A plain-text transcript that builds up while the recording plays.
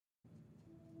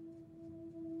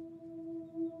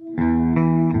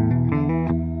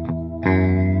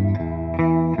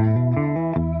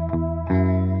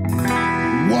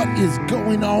is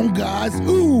going on, guys?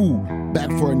 Ooh, back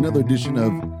for another edition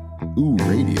of Ooh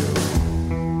Radio.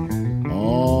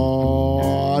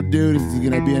 Oh, dude, this is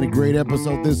going to be a great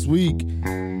episode this week.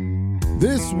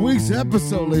 This week's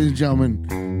episode, ladies and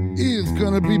gentlemen, is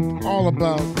going to be all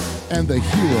about And the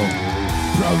Hero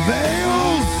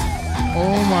Prevails.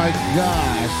 Oh my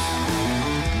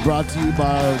gosh. Brought to you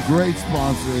by our great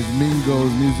sponsors,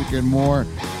 Mingo's Music and More.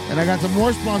 And I got some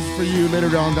more sponsors for you later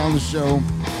down the show.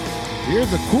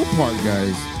 Here's the cool part,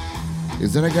 guys,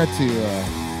 is that I got to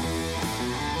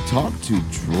talk to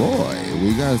Troy.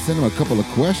 We got to send him a couple of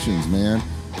questions, man.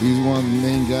 He's one of the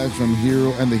main guys from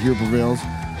Hero and the Hero Prevails.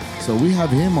 So we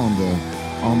have him on the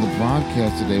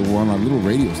broadcast today. We're on our little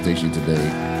radio station today.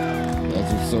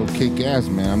 That's what's so kick-ass,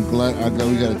 man. I'm glad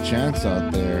we got a chance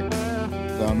out there.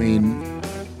 So, I mean,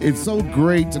 it's so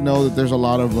great to know that there's a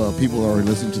lot of people who are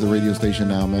listening to the radio station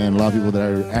now, man. A lot of people that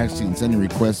are actually sending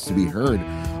requests to be heard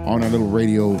on our little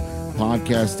radio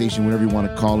podcast station, whatever you want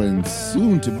to call it, and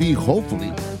soon to be,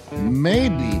 hopefully,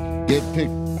 maybe get picked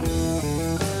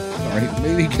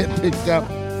up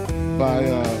by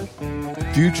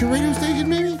future radio station,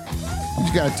 maybe? You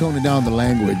just got to tone it down the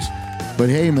language. But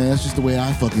hey, man, that's just the way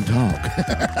I fucking talk.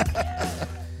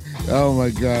 Oh, my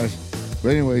gosh. But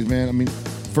anyways, man, I mean,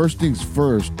 first things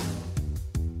first,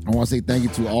 I want to say thank you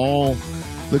to all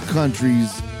the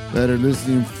countries that are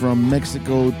listening from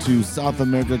Mexico to South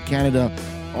America, Canada,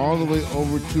 all the way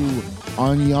over to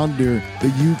on yonder, the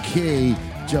UK,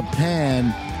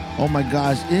 Japan, oh my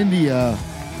gosh, India,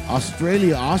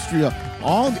 Australia, Austria,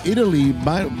 all of Italy.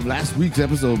 My last week's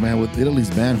episode, man, with Italy's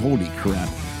band, holy crap.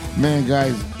 Man,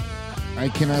 guys, I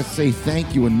cannot say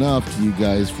thank you enough to you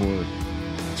guys for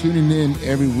tuning in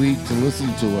every week to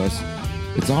listen to us.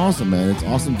 It's awesome, man. It's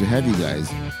awesome to have you guys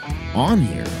on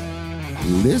here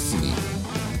listening.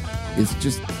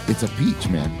 It's a peach,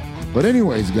 man. But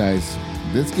anyways, guys,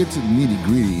 let's get to the nitty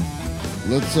gritty.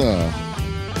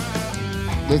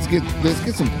 Let's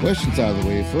get some questions out of the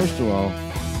way. First of all,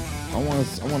 I want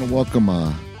to welcome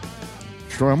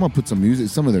Troy. I'm gonna put some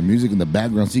of their music in the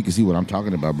background so you can see what I'm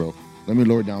talking about, bro. Let me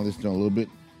lower down this down a little bit.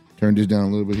 Turn this down a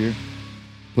little bit here.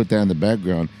 Put that in the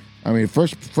background. I mean,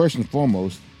 first and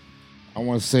foremost, I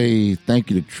want to say thank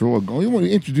you to Troy. You want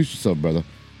to introduce yourself, brother?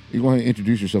 You want to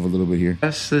introduce yourself a little bit here?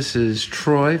 Yes, this is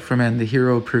Troy from And the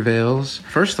Hero Prevails.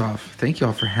 First off, thank you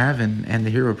all for having And the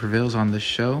Hero Prevails on the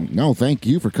show. No, thank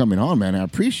you for coming on, man. I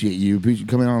appreciate you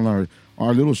coming on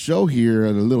our little show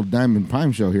here, the little Diamond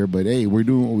Prime show here. But hey, we're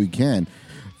doing what we can.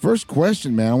 First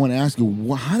question, man, I want to ask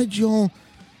you, how did y'all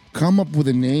come up with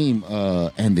the name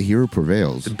And the Hero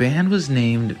Prevails? The band was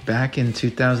named back in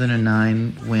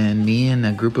 2009 when me and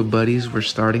a group of buddies were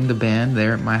starting the band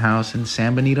there at my house in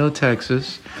San Benito,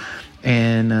 Texas.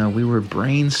 And we were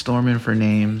brainstorming for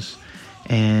names.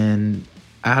 And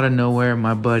out of nowhere,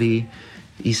 my buddy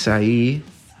Isai,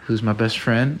 who's my best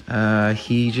friend,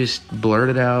 he just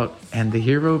blurted out, And the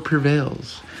Hero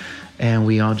Prevails. And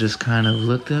we all just kind of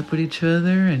looked up at each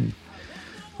other and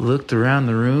looked around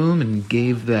the room and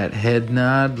gave that head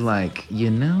nod like, you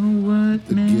know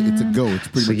what, man? It's a go. It's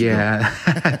pretty much yeah,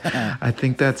 a go. I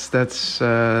think that's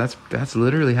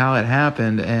literally how it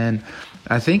happened. And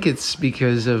I think it's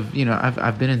because of,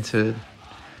 I've been into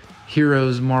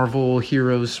Heroes, Marvel,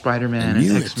 Heroes, Spider-Man,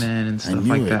 and X-Men and stuff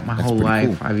like that my whole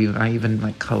life. Cool. I even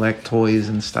like collect toys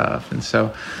and stuff. And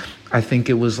so I think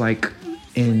it was like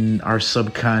in our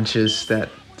subconscious that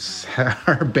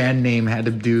our band name had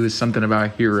to do something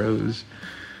about heroes.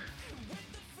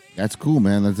 That's cool,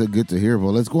 man. That's good to hear.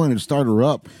 Well, let's go ahead and start her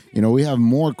up. We have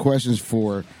more questions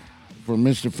for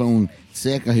Mr. Phone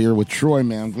Seca here with Troy,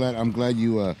 man. I'm glad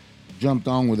you jumped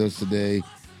on with us today.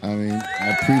 I mean,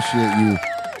 I appreciate you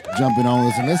jumping on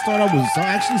with us. And let's start off with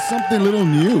something a little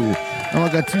new. I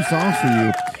got two songs for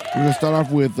you. We're gonna start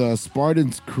off with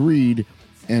Spartan's Creed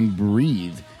and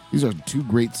Breathe. These are two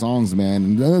great songs, man.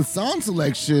 And the song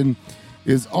selection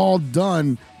is all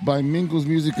done by Mingo's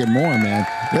Music and More, man.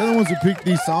 They're the ones who picked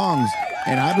these songs,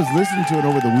 and I was listening to it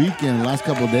over the weekend, the last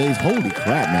couple of days. Holy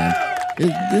crap, man.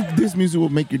 This music will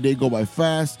make your day go by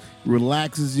fast,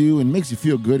 relaxes you, and makes you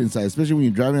feel good inside, especially when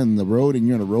you're driving on the road and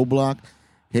you're on a roadblock.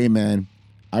 Hey, man,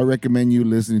 I recommend you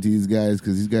listening to these guys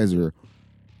because these guys are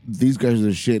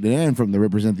the shit, and from they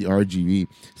represent the RGV.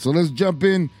 So let's jump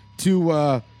in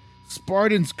to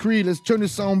Spartan's Creed. Let's turn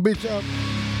this song bitch up.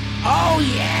 Oh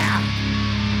yeah!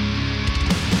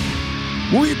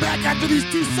 We'll be back after these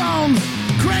two songs.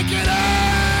 Crank it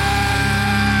up!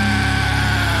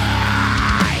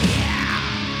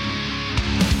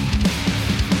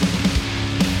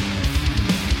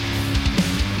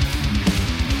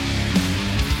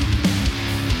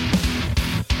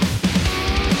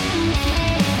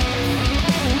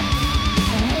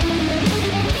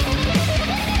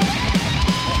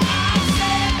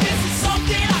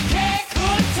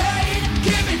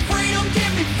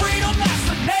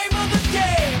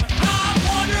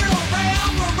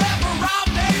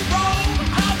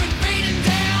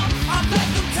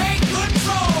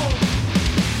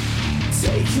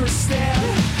 take your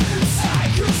stand,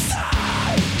 take your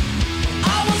stand.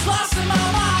 I was lost in my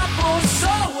mind for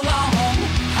so long.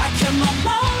 I kept my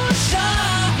mouth shut.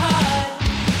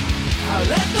 I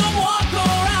let them walk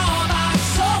around my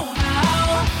soul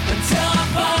now until I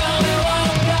finally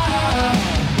woke up.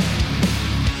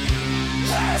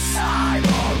 This time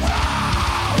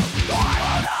around, I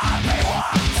will not be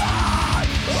walked on.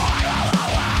 I will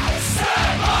always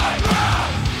stand my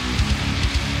ground.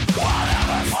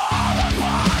 Whatever fallen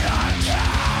what I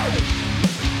can,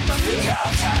 nothing you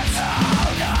can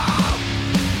tell now.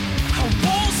 I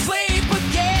won't sleep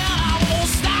again. I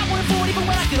won't stop waiting for it, even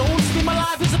when I get old. Spend my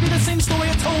life, this'll be the same story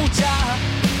I told ya.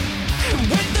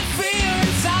 With the fear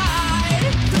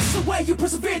inside, this is the way you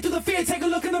persevere through the fear. Take a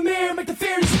look in the mirror, make the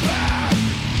fear disappear.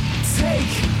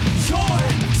 Take your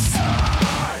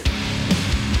side.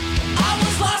 I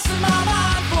was lost in my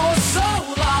mind for so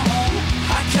long.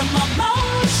 I kept my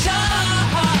mouth shut.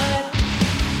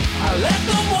 I let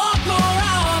them walk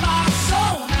around my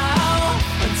soul now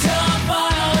until I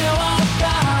finally woke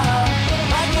up.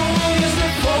 Like the warriors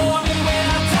before me, when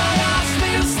I die, I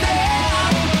still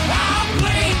stand. I'll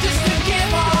bleed just to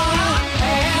give all I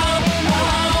am.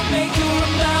 I'll make you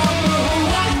remember who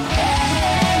I am.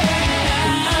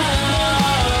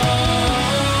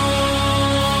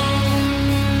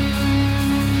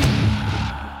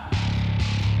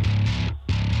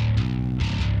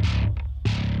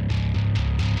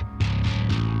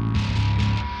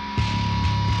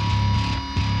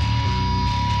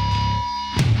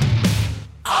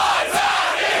 I've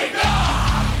had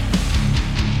enough.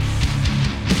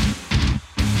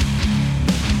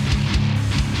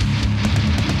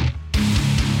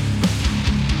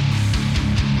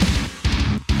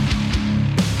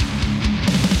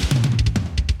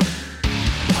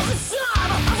 All this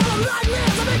time, I've had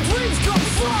nightmares, I've had dreams come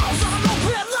false. I don't know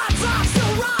where lights are,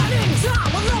 still riding time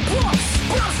with no pulse.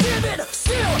 But I'm standing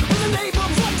still in the name of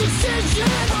what decision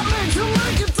I made to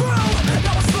make it through.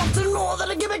 Now it's something more than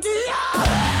a gimmick to you.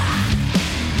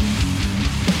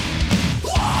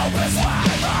 Hope is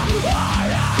where the heart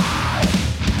is.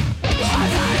 I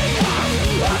need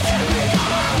you, I can't be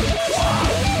alone.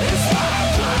 Hope is where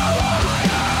the heart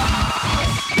is.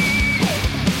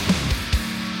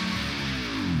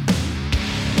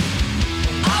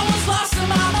 I was lost in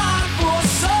my mind for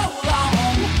so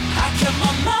long. I kept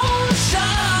my mouth shut.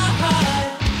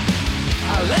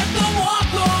 I let them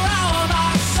walk around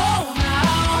my soul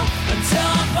now until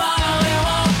I finally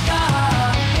woke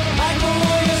up. Like the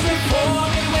warriors before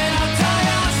me, when I die,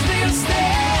 I still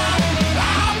stand.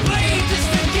 I'll bleed just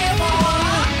to give all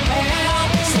I am.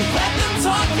 So let them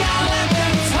talk, yeah, let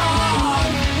them talk.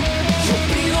 You'll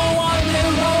be the one that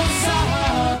rose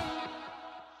up.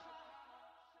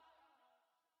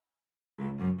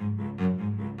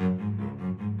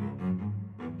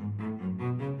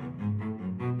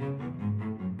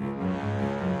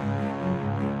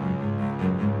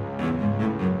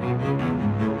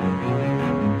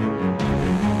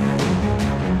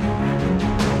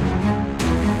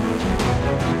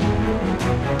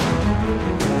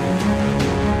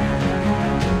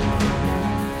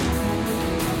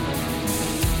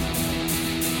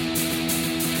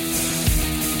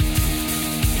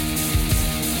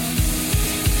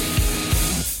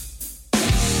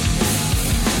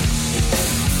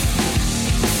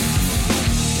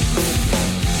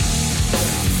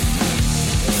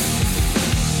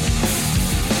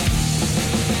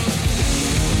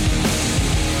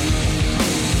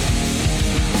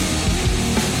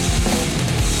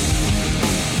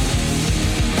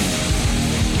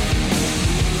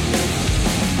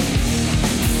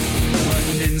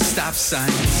 Running stop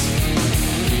signs,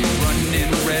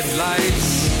 running red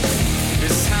lights.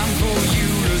 It's time for you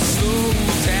to slow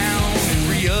down and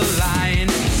realign.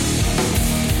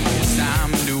 It's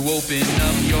time to open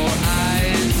up your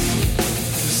eyes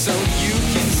so you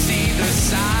can see the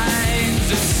signs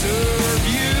that serve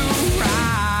you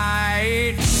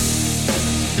right.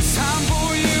 It's time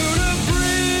for you to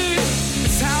breathe.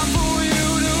 It's time for you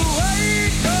to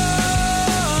wake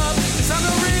up. It's time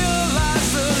to realize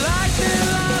the light that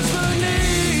lies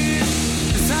beneath.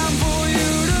 It's time for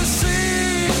you to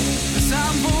see. It's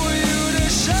time for you to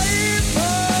shape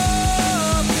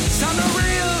up. It's time to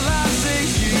realize that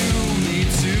you need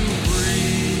to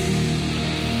breathe.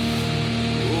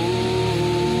 Oh.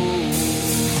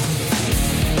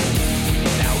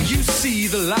 Now you see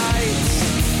the lights,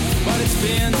 but it's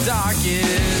been dark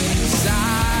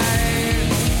inside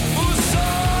for so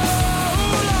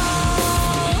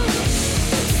long.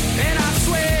 And I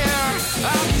swear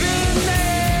I've been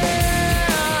there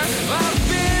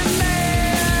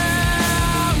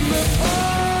before.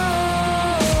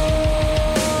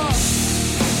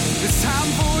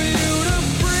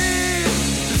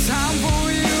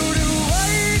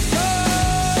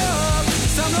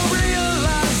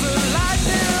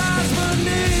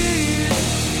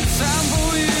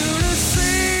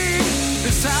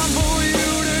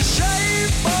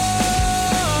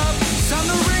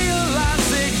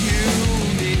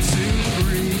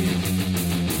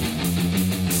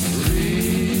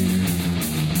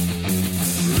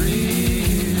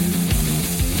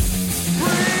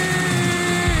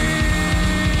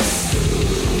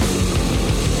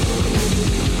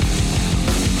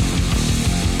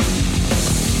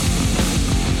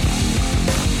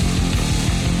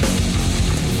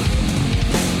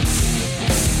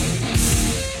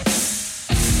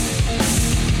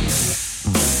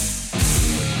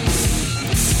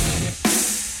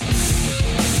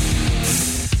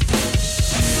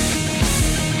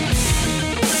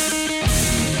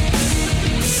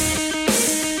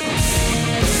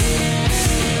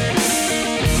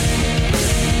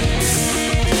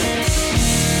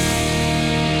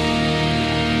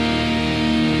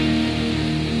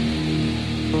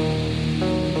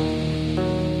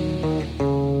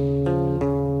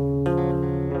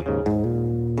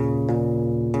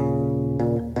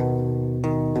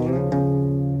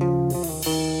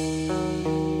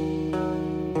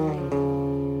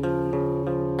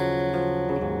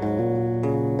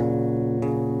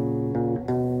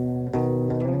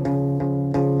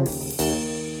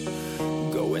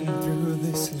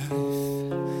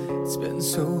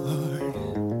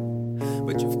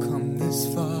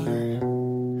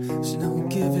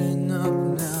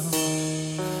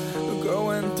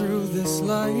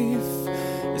 life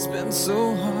has been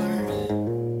so hard,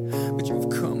 but you've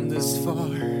come this far.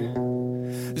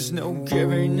 There's no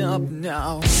giving up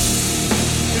now.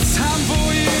 It's time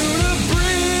for you to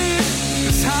breathe.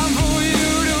 It's time for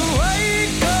you to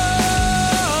wake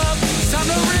up. It's time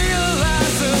to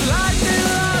realize the lightning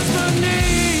lies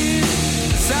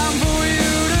beneath. It's time for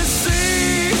you to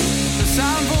see. It's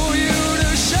time for you to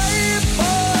shape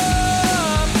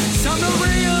up. It's time to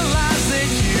realize that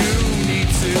you need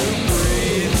to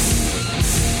breathe.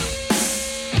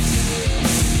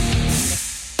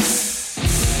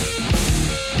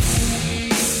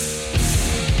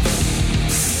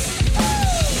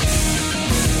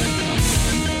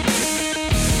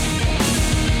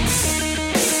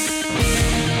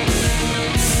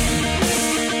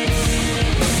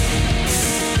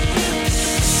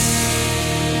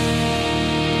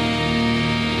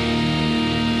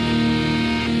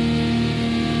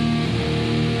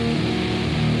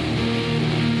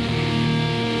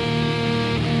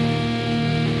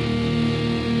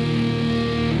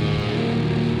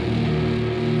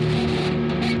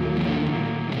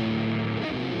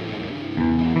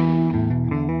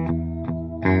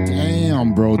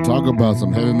 Damn, bro. Talk about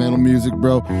some heavy metal music,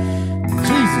 bro.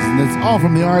 Jesus, and it's all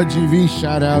from the RGV.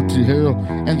 Shout out to Hero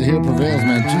and the Hero Prevails,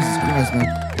 man. Jesus Christ, man.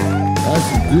 That's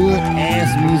some good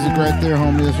ass music right there,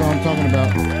 homie. That's what I'm talking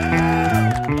about.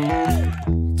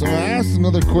 So I asked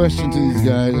another question to these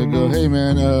guys. I go, hey,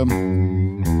 man,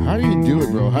 how do you do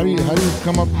it, bro? How do you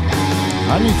come up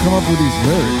with these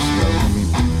lyrics, bro? I mean,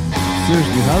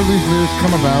 seriously, how do these lyrics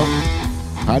come about?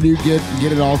 How do you get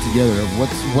it all together?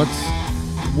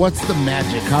 What's the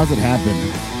magic? How's it happen?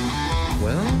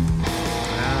 Well,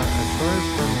 as far as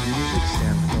from a music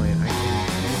standpoint, I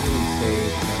can easily say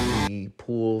that we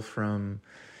pull from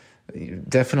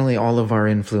definitely all of our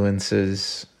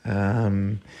influences. A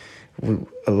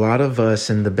lot of us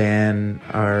in the band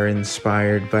are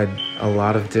inspired by a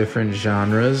lot of different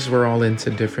genres. We're all into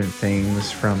different things,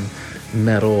 from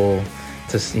metal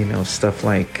to stuff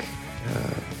like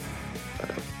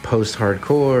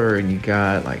post-hardcore, and you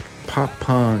got like pop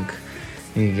punk.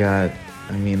 You got,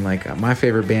 my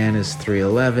favorite band is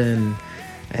 311,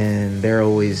 and they're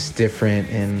always different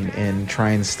and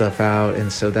trying stuff out,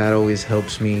 and so that always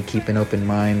helps me keep an open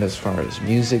mind as far as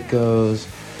music goes.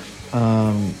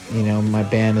 My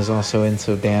band is also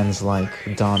into bands like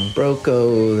Don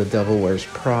Broco, The Devil Wears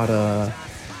Prada,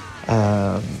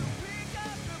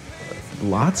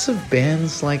 lots of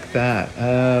bands like that,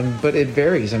 but it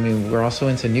varies. We're also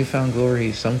into Newfound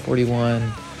Glory, Sum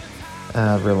 41,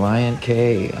 Reliant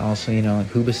K, also, like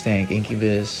Hoobastank,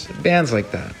 Incubus, bands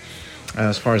like that,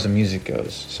 as far as the music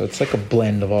goes. So it's like a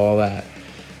blend of all that.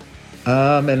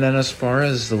 And then as far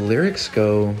as the lyrics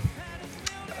go,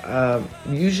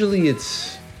 usually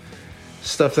it's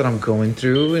stuff that I'm going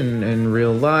through in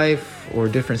real life, or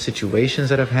different situations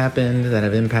that have happened that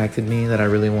have impacted me that I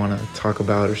really want to talk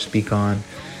about or speak on.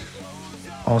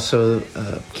 Also,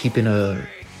 keeping a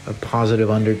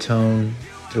positive undertone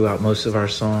throughout most of our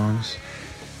songs.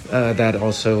 That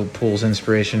also pulls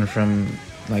inspiration from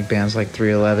like bands like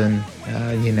 311,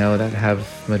 that have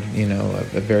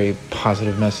a very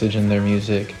positive message in their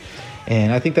music.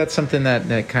 And I think that's something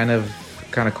that kind of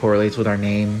correlates with our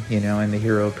name, and the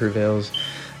Hero Prevails.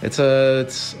 It's a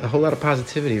whole lot of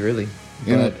positivity, really,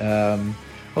 but a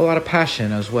whole lot of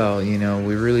passion as well.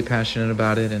 We're really passionate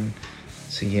about it, and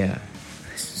so yeah.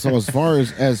 So as far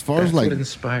as that's like what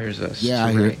inspires us. Yeah,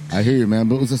 I hear you, man.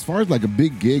 But as far as like a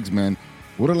big gigs, man,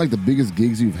 what are like the biggest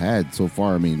gigs you've had so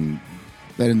far?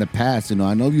 That in the past,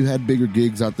 I know you had bigger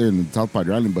gigs out there in the South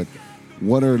Padre Island, but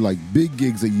what are like big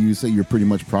gigs that you say you're pretty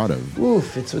much proud of?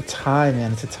 Oof, it's a tie,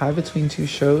 man. It's a tie between two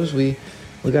shows. We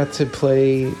got to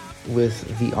play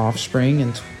with The Offspring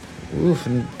in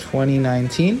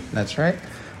 2019. That's right.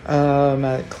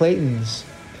 At Clayton's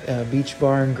Beach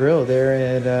Bar and Grill there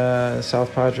at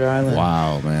South Padre Island.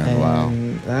 Wow, man! And wow,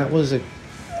 that was a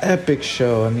epic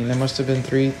show. There must have been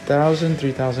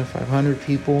 3,500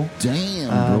 people.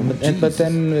 Damn, bro. But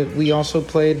then we also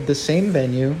played the same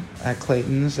venue at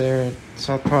Clayton's there at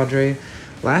South Padre.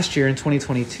 Last year in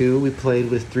 2022, we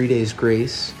played with 3 Days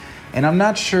Grace. And I'm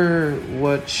not sure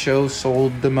what show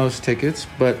sold the most tickets,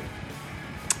 but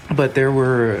there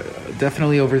were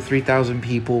definitely over 3,000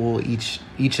 people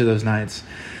each of those nights.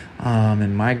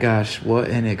 And my gosh, what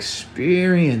an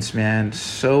experience, man.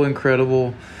 So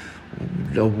incredible.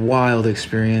 A wild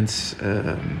experience.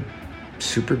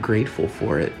 Super grateful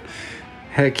for it.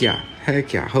 Heck yeah.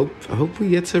 Hope we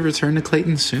get to return to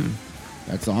Clayton soon.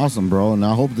 That's awesome, bro. And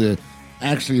I hope to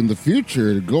actually in the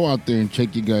future to go out there and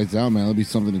check you guys out, man. That'll be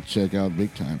something to check out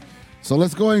big time. So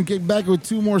let's go ahead and get back with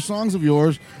two more songs of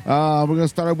yours. We're going to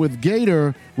start up with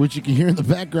Gator, which you can hear in the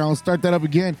background. Start that up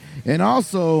again. And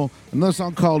also another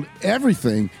song called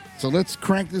Everything. So let's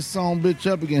crank this song bitch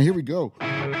up again. Here we go.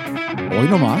 Hoy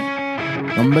nomás.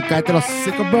 No me cae los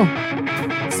hocico, bro.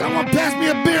 Someone pass me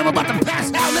a beer. I'm about to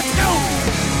pass out. Let's go.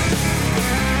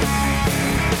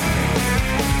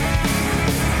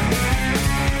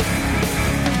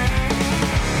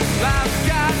 I've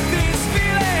got this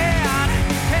feeling,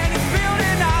 and it's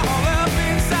building all up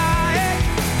inside.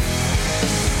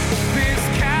 This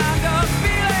kind of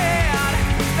feeling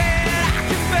that I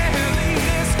can barely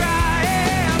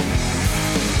describe.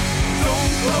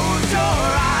 Don't close your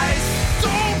eyes,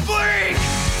 don't blink,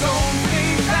 don't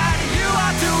think that you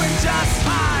are doing just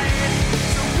fine.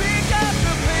 So pick up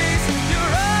the pace, you're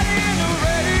running a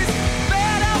race.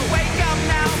 Better wake up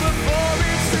now before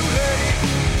it's too late.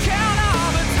 Count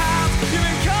all the times you've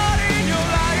been caught in your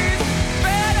lies.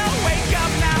 Better wake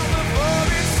up now before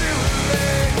it's too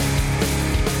late.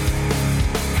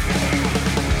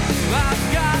 I've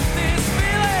got this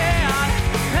feeling,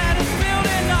 and it's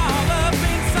building all up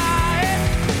inside.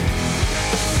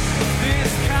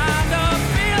 This kind of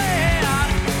feeling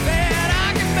that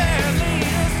I can barely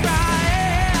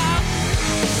describe.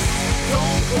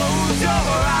 Don't close your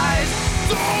eyes,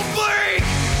 don't blink,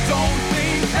 don't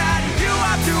think that you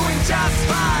are doing just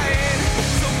fine.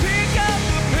 So pick up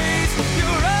the pace,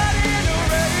 you're running a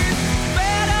race.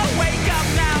 Better wake up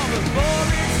now before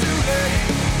it's too late.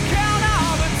 Count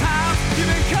all the times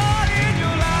you've been caught in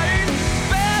your lies.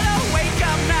 Better wake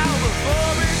up now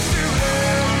before it's too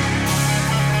late.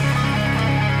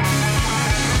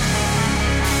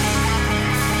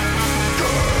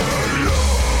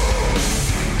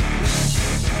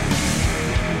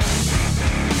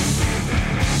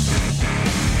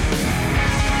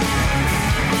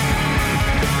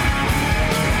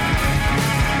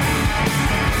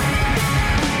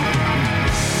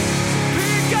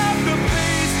 Pick up the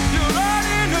pace, you're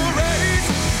running a race.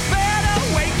 Better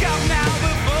wake up now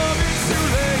before it's too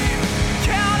late.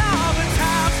 Count all the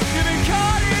times you've been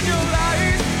caught in your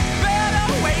lies. Better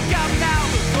wake up now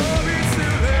before it's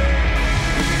too late.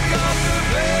 Pick up the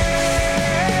pace.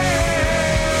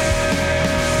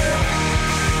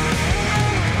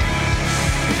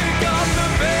 Pick up the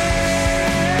pace.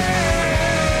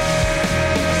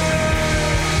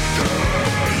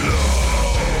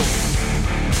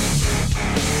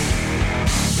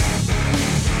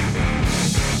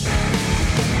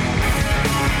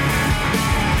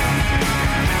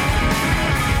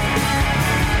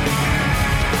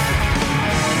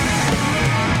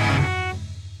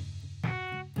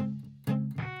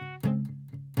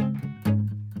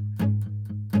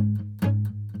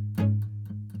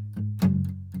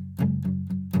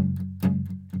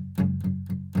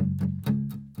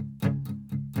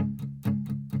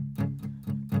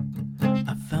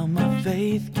 I found my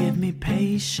faith, give me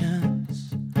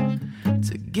patience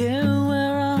to get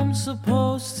where I'm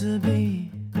supposed to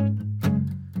be.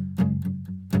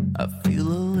 I feel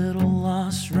a little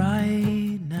lost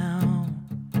right now,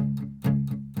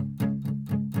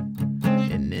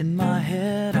 and in my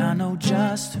head I know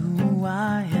just who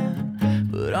I am,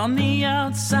 but on the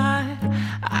outside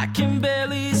I can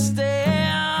barely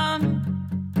stand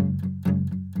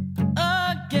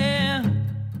again.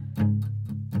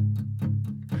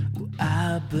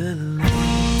 I believe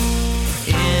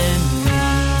in me,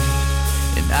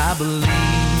 and I believe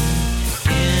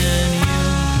in you.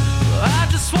 I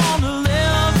just wanna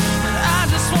live, and I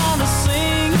just wanna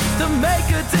sing to make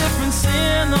a difference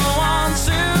in the ones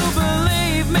who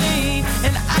believe me.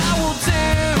 And I will do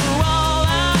all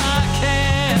I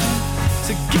can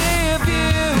to give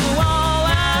you all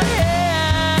I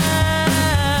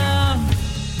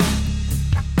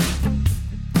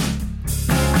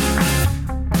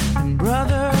am.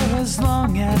 Brother, as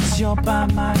long as you're by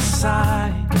my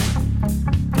side,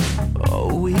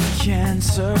 oh, we can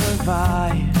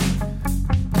survive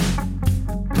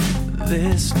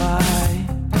this fight.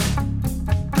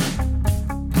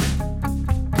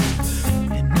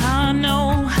 And I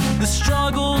know the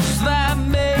struggles that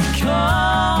may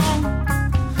come,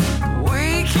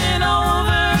 we can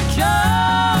overcome.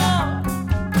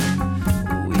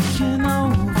 We can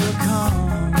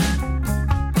overcome.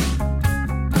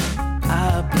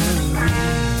 I believe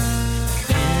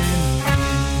in you.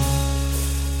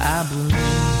 I believe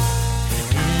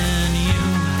in you.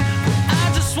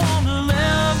 I just wanna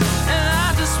live, and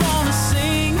I just wanna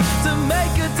sing to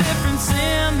make a difference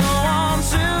in the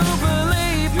ones who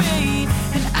believe me.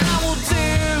 And I will do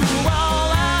all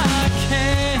I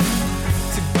can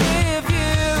to give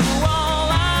you all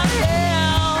I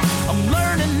am. I'm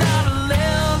learning how to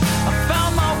live. I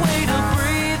found my way to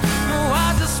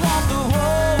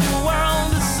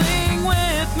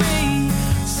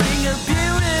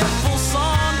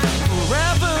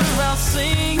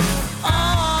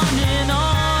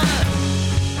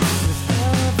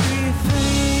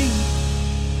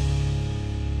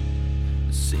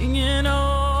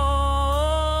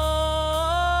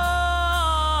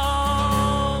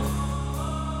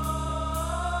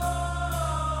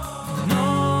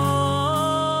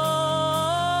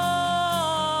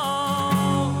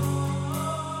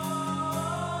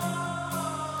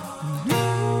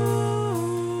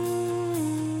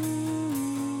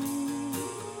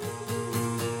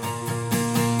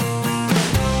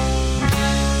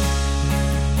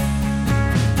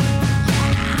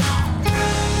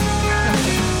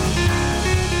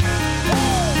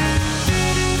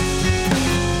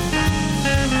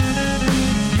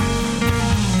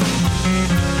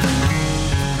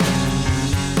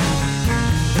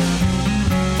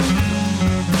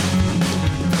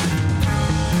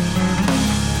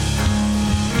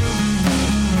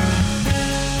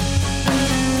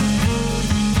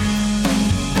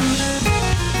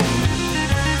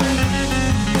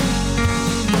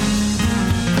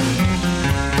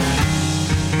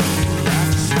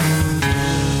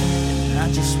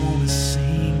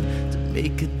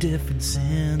make a difference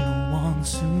in the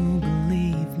ones who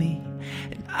believe me.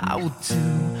 And I will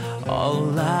do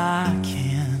all I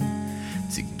can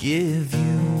to give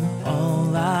you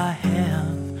all I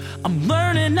have. I'm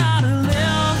learning how to live.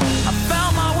 I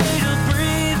found my way to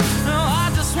breathe. No, I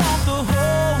just want the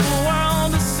whole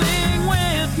world to sing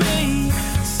with me.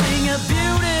 Sing a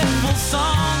beautiful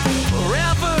song.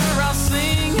 Forever I'll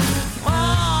sing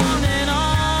on and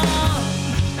on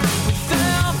with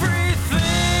everything.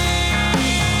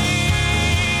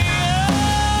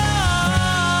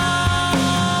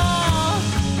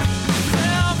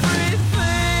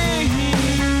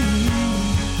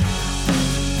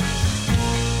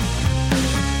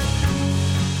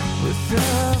 With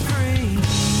everything.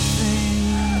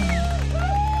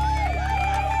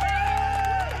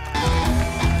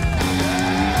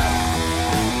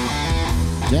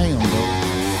 Damn, bro.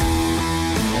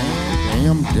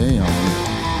 Damn.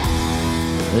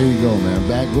 There you go, man.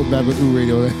 Go back with Ooh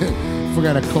Radio.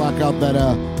 Forgot to clock out that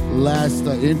last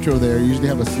intro there. Usually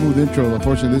have a smooth intro.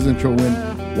 Unfortunately, this intro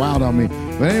went wild on me.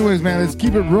 But anyways, man, let's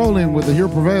keep it rolling with the Hero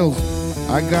Prevails.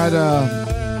 I got,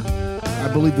 I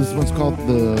believe this one's called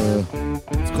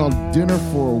it's called Dinner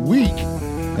for a Week.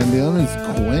 And the other is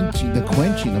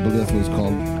Quenching, I believe that's what it's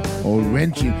called. Or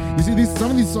Wrenching. You see,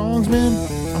 some of these songs, man,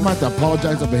 I'm going to have to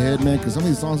apologize up ahead, man, because some of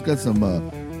these songs got some,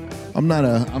 I'm not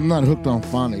hooked on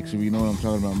phonics, if you know what I'm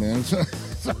talking about, man. So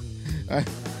I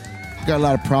got a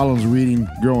lot of problems reading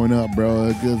growing up,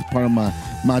 bro. It's part of my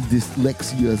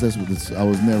dyslexia. That's what it's, I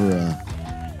was never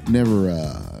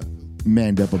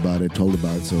manned up about it, told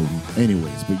about it. So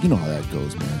anyways, but you know how that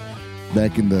goes, man.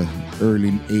 Back in the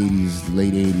early 80s,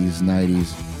 late 80s,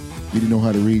 90s, you didn't know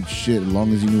how to read shit as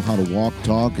long as you knew how to walk,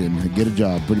 talk, and get a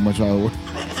job. Pretty much how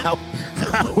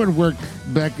it would work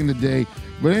back in the day.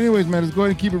 But anyways, man, let's go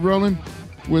ahead and keep it rolling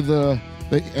with the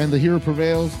Hero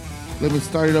Prevails. Let me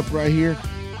start it up right here.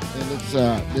 And let's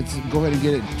go ahead and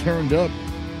get it turned up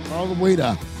all the way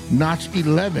to notch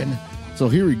 11. So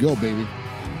here we go, baby.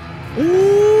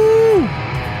 Ooh!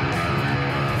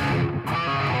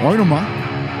 Oy no ma.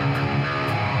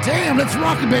 Damn, let's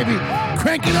rock it, baby.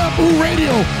 Crank it up, Ooh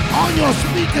Radio, on your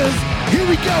speakers. Here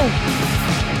we go.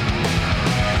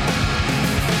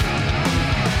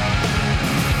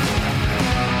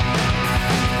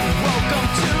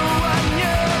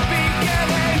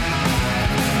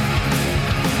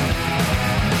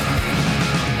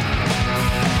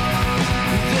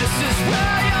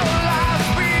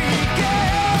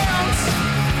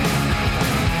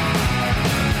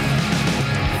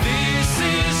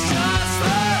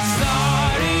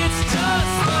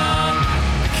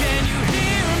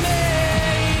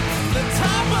 The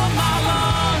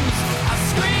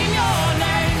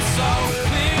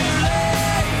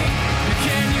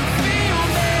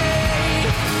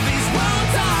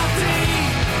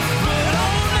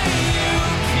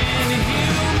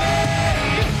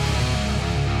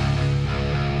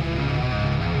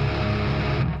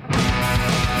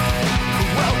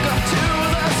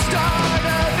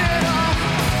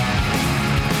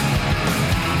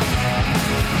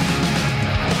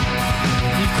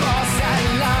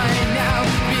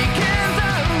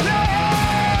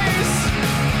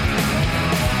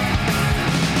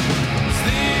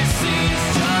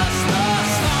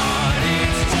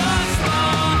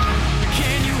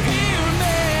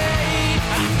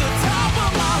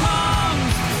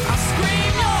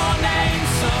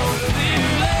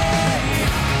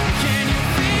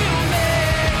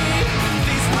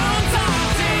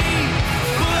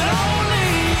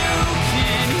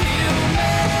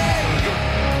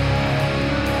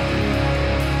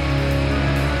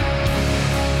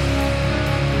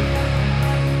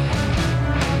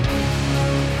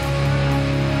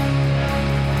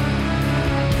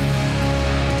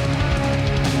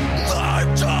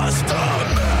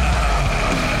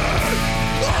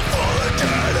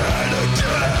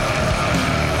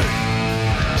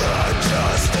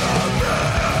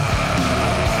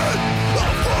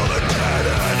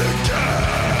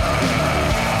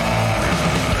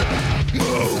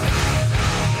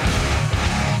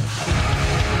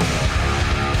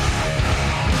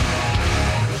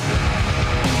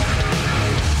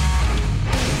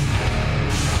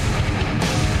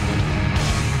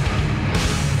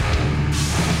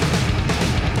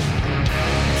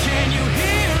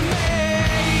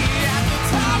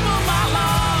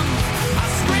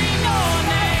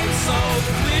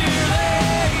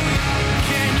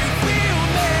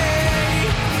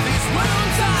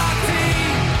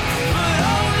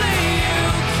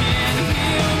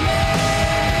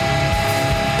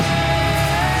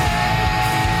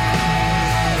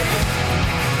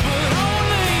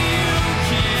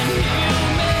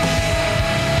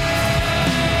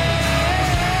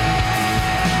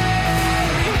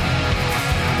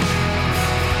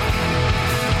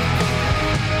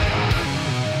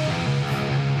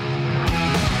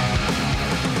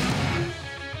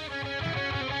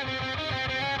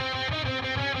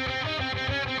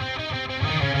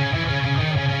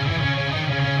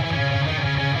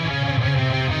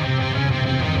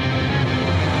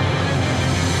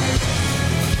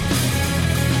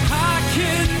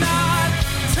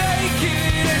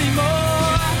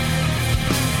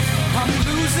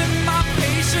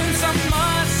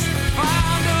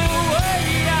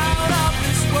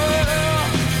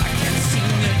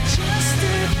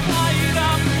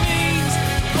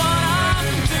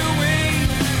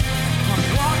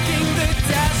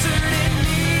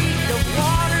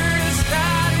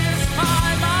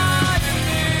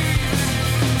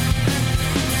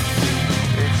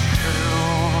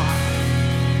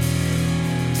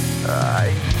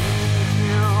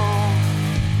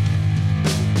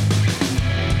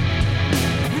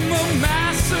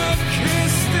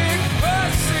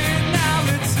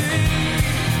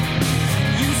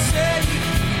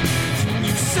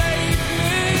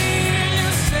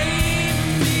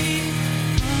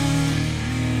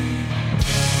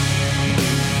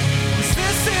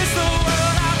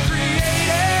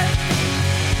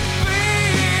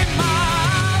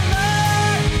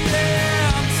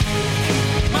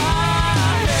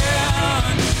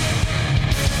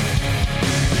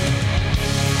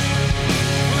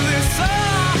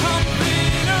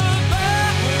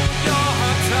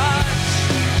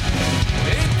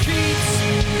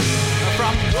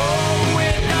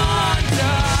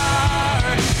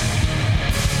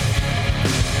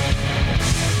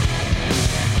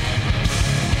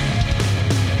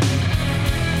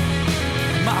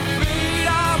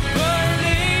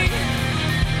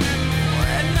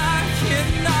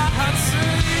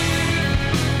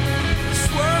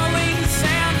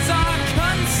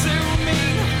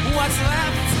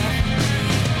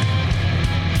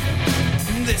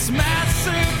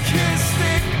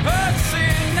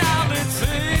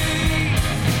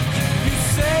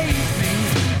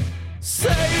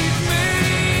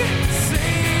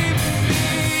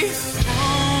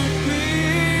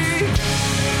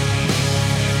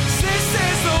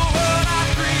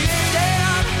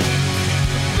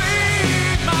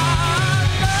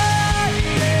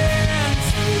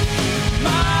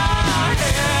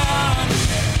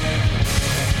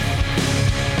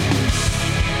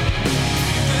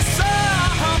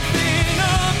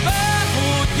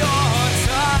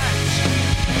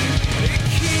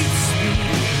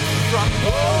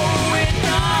going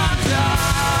under.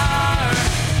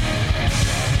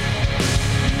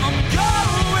 I'm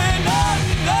going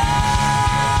under.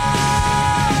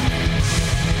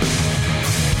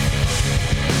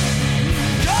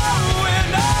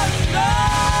 Going under.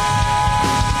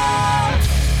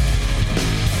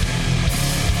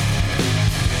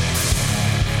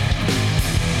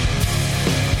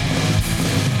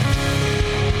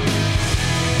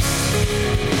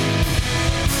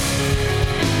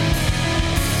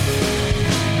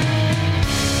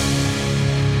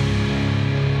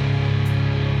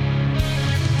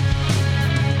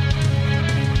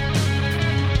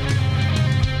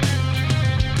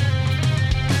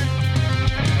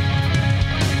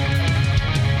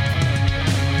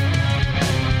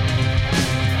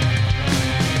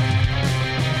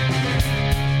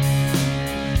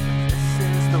 This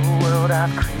is the world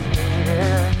I've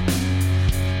created.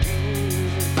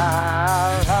 Be my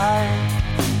life.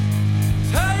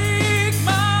 Take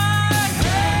my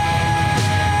hand.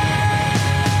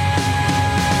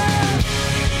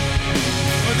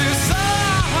 There's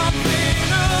something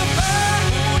about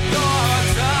your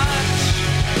touch.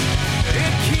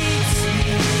 It keeps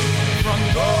me from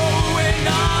going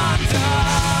under.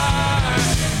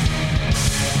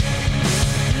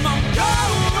 I'm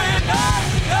going under. I'm going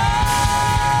under.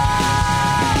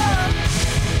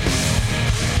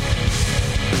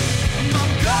 I'm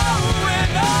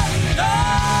going under.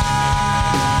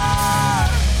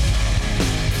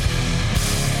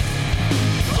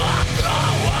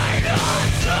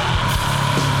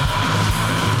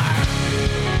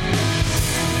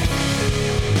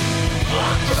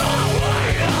 I'm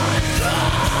going under.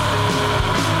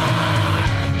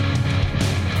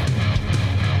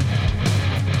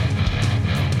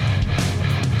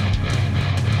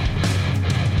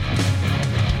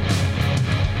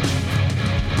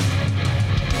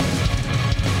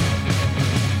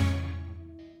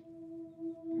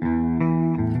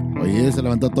 Oye, se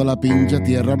levantó toda la pinche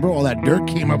tierra, bro. All that dirt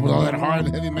came up with all that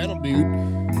hard heavy metal, dude.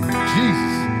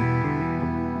 Jesus.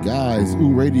 Guys,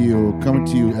 Ooh Radio coming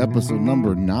to you episode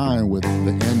number 9 with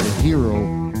the end of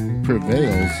Hero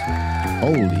Prevails.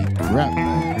 Holy crap,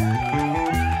 man.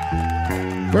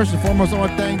 First and foremost, I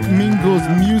want to thank Mingo's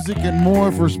Music and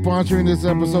More for sponsoring this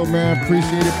episode, man.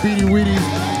 Appreciate it. Petey Wheaties,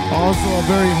 also a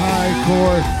very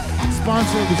high-core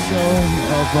sponsor of the show,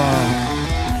 of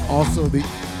also the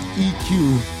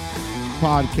EQ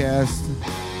podcast.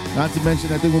 Not to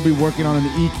mention, I think we'll be working on an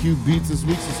EQ Beats this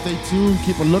week, so stay tuned.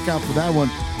 Keep a lookout for that one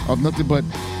of nothing but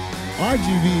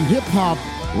RGB, hip-hop,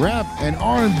 rap, and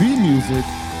R&B music.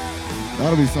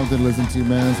 That'll be something to listen to,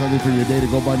 man. Something for your day to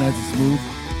go by nice and smooth.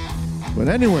 But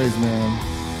anyways, man,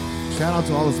 shout out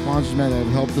to all the sponsors, man, that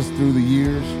have helped us through the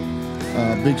years.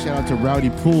 Big shout out to Rowdy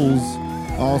Pools,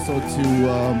 also to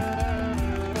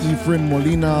Efren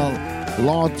Molina,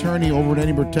 law attorney over in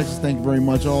Edinburgh, Texas. Thank you very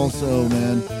much also,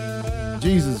 man.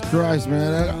 Jesus Christ,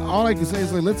 man. All I can say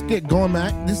is, like, let's get going,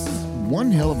 man. This is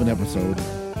one hell of an episode.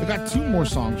 I got 2 more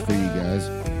songs for you guys.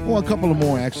 Well, a couple of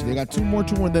more, actually. I got 2 more,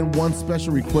 and then one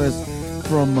special request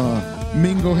from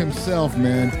Mingo himself,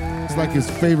 man. It's like his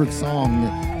favorite song.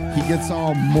 He gets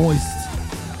all moist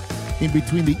in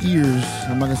between the ears.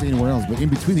 I'm not going to say anywhere else, but in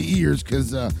between the ears,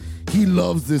 because he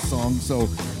loves this song. So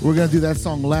we're going to do that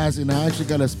song last. And I actually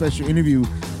got a special interview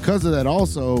because of that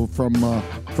also from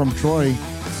Troy.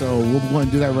 So we'll go ahead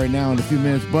and do that right now in a few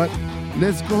minutes. But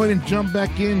let's go ahead and jump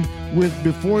back in with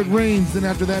Before It Rains. And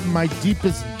after that, My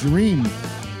Deepest Dream.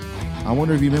 I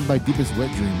wonder if you meant by Deepest Wet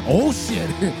Dream. Oh, shit.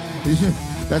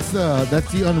 That's the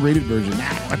unrated version.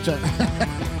 Watch out.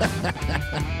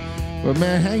 But,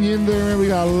 man, hang in there, man. We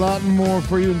got a lot more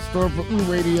for you in store for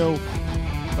Ooh Radio.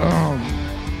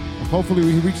 Hopefully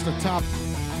we reach the top.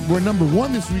 We're number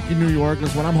 1 this week in New York.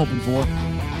 That's what I'm hoping for.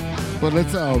 But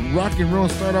let's rock and roll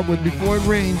and start up with Before It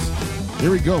Rains.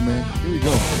 Here we go, man. Here we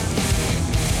go.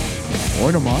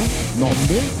 Hoy nomás.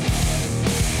 Nombre.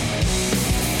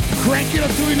 Crank it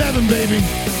up to 11, baby.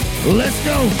 Let's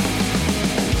go.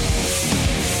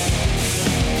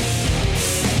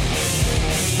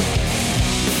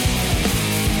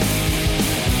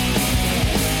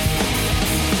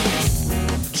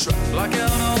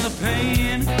 Blackout on the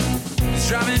pain, it's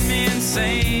driving me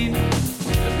insane.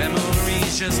 The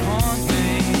memories just haunt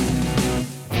me.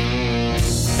 You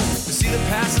see, the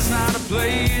past is not a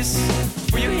place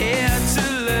where you're here to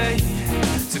lay,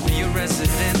 to be a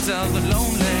resident of the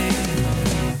lonely.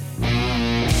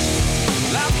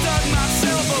 I've dug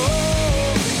myself a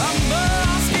hole, I'm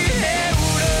musky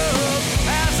held up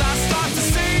as I start to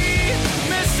see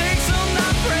mistakes I'm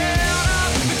not proud of.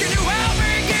 Can you help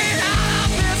me get out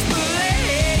of this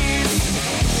place?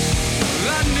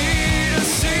 I need to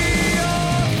see you.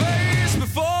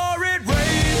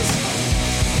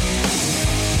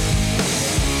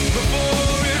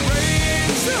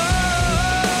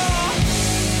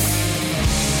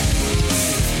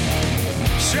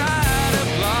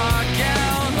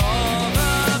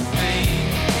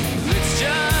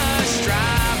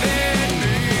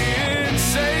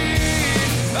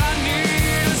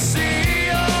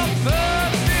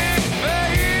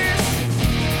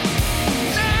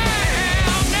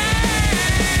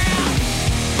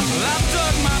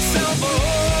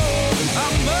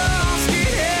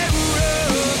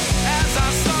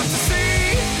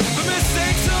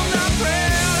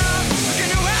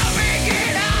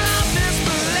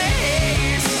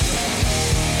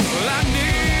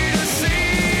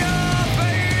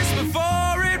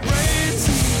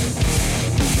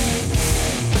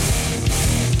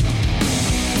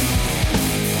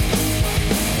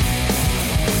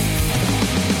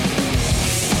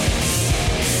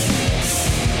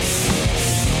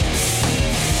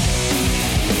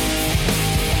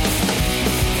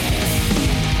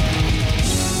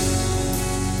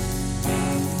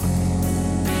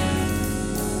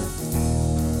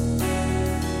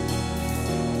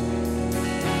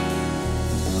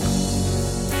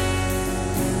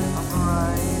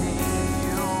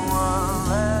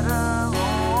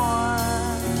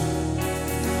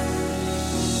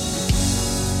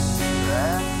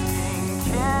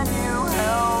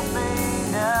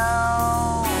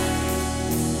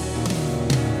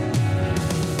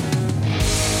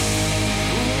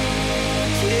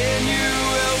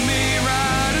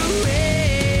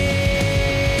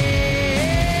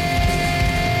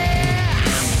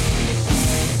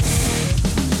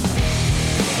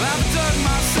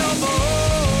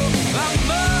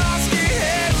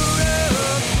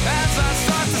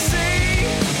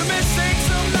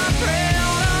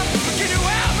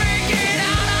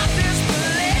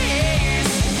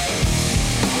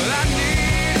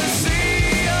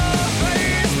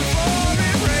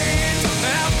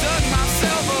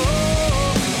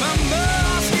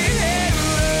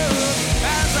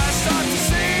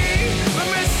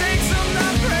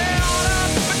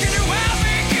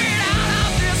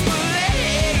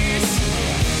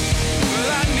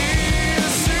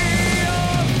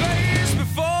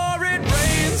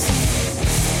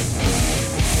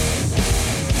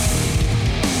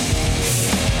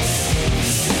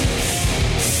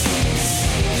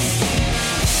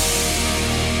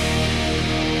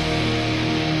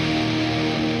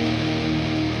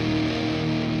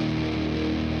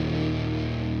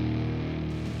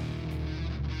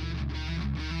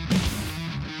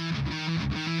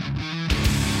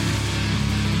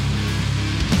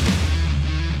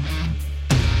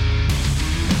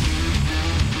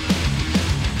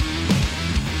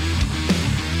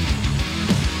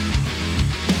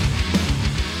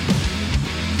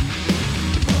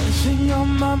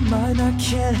 my mind, I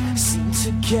can't seem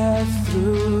to get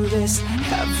through this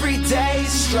everyday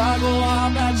struggle.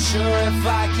 I'm not sure if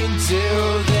I can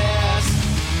do this.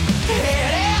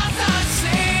 It is I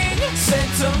sing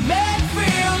sentiment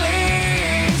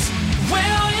feelings.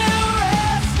 Will you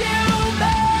rescue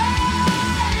me?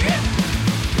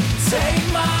 Take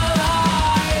my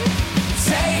life,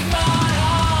 take my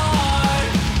heart.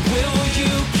 Will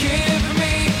you give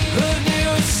me a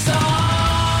new start?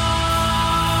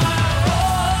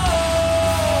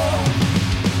 Oh,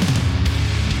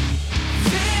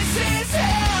 this is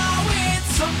how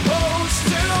it's supposed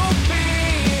to be.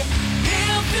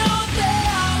 If you're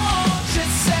there, won't you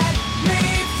set me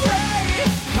free?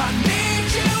 I need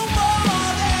you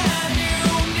more than you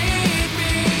need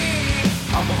me.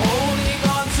 I'm holding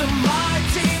on to my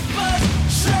deepest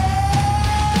shame.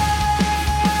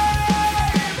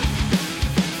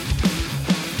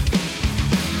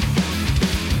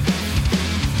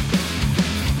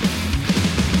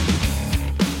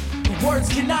 Words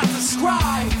cannot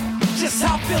describe just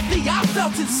how filthy I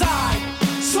felt inside.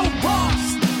 So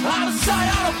lost, out of sight,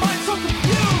 out of mind, so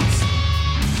confused.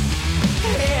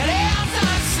 It is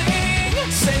I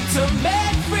sing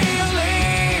sentiment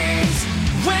feelings.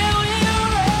 Will you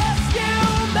rescue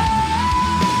me?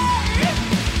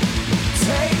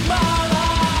 Take my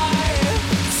life,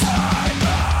 take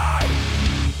mine.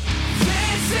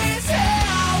 This is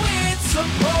how it's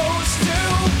supposed to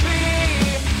be.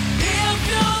 If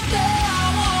you're there,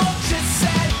 won't you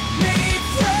set me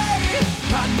free?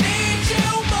 I need you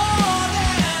more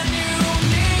than you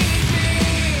need me.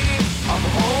 I'm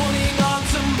holding on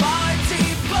to my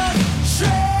deepest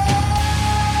shame.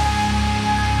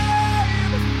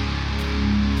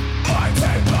 My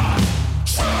deepest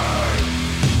shame.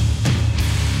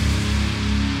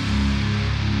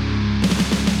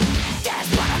 There's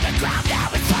blood on the ground now,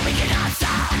 it's falling in our soul.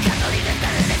 I can't believe it's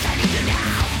better than I need you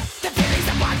now. The feelings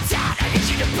I want out, I need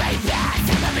you to break that.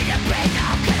 Tell me to break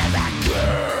now, can I back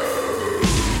through?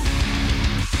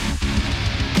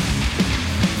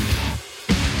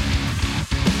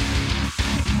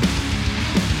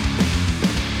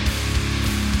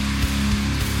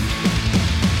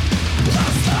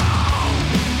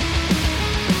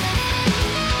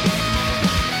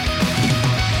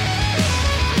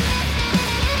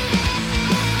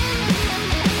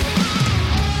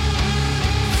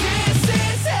 This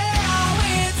is how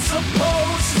it's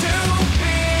supposed to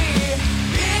be.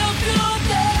 If you're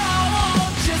there,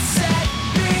 won't you set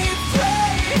me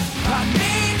free? I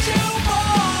need you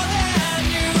more than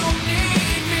you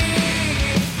need me.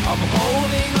 I'm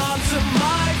holding on to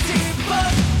my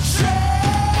deepest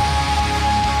shame.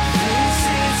 This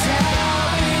is how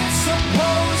it's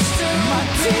supposed to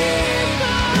be.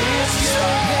 If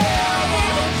you're there,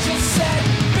 won't you set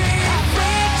me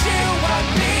free? I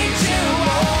need you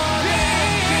more than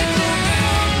you need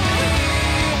me.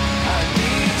 I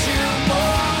need you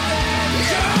more than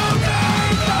you need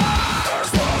me. There's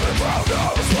blood on the ground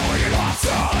now, it's flowing in hot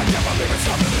sun. I can't believe it's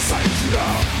something to say to you.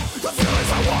 The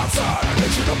feelings I want, I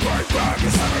need you to break back.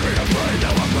 It's having me to break,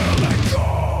 now I'm gonna let go.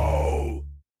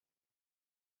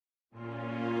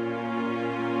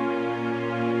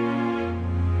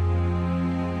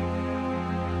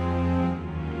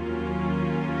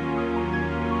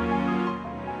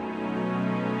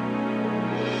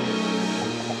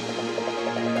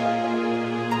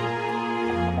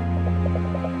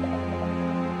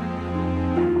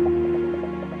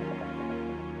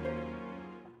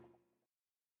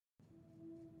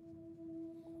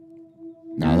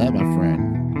 Now that, my friend,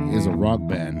 is a rock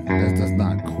band that does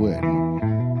not quit.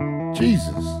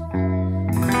 Jesus.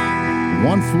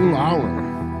 1 full hour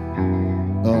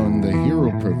on the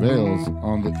hero Prevails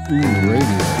on the Ooh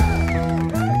Radio.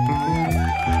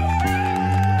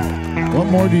 What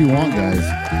more do you want, guys?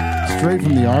 Straight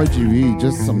from the RGV,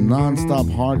 just some non-stop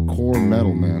hardcore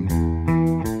metal, man.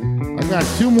 I got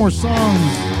 2 more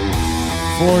songs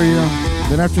for you.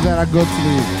 Then after that, I go to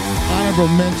the honorable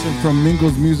mention from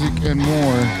Mingo's Music and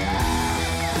more.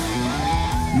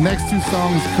 Next 2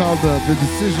 songs called The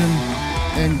Decision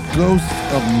and Ghost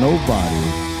of Nobody.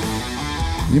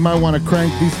 You might want to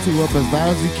crank these 2 up as loud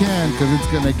as you can because it's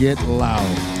going to get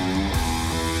loud.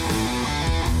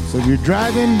 So if you're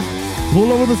driving,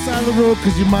 pull over the side of the road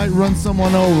because you might run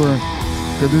someone over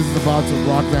because this is about to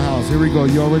rock the house. Here we go.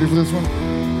 You all ready for this one?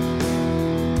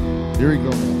 Here we go,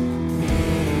 man.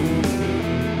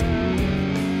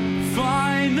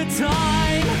 Find the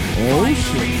time. Oh, find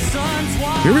shit. reasons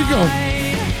why. Here we go.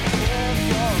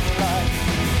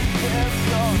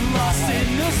 Lost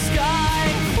in the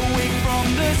sky, awake from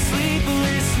the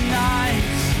sleepless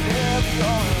nights. Live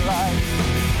your life,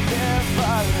 live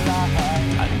a life.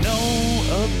 I know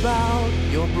about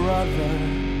your brother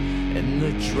and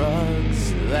the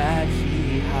drugs that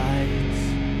he hides.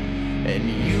 And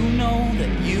you know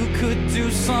that you could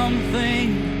do something,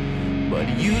 but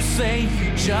you say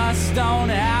you just don't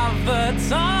have the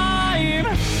time.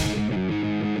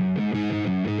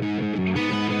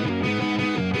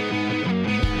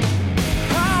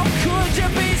 How could you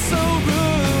be so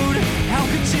rude? How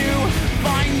could you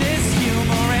find this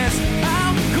humorous? How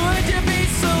could you be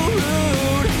so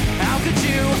rude? How could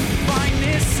you find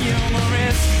this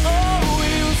humorous? Oh,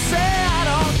 you say I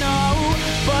don't know,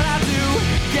 but I do,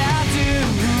 yeah I do.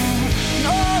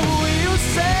 No, you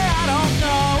say I don't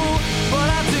know, but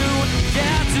I do,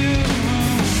 yeah I do.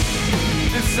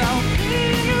 And so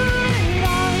figure it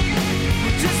out,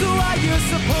 just what you're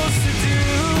supposed to do.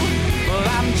 Well,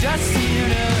 I'm just here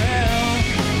to help.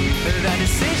 The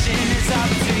decision is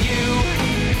up to you.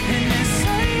 And this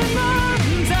ain't I'm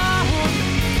down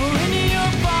when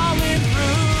you're falling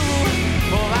through.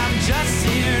 Well, I'm just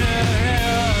here to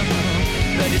help.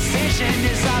 The decision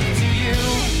is up to you.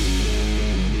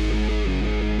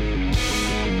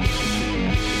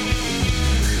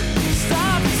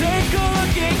 Stop, take a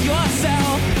look at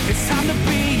yourself. It's time to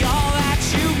be all that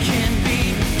you can be.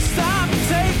 Stop,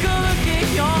 take a look at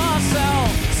yourself.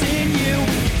 Seeing you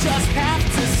just have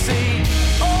to see.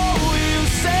 Oh, you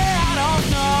say I don't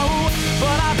know,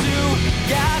 but I do,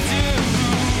 yeah I do.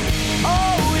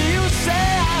 Oh, you say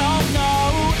I don't know,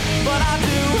 but I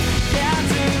do, yeah I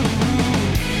do.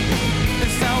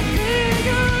 So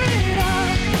figure it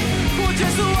out, well,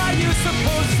 just what you're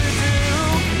supposed to do.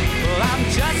 Well, I'm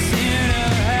just here to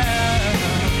help.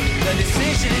 The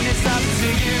decision is up to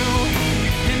you.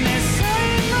 And this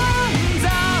ain't runs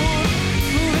out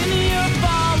when you're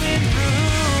falling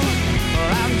through.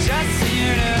 Well, I'm just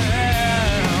here to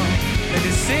help. The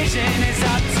decision is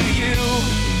up to you.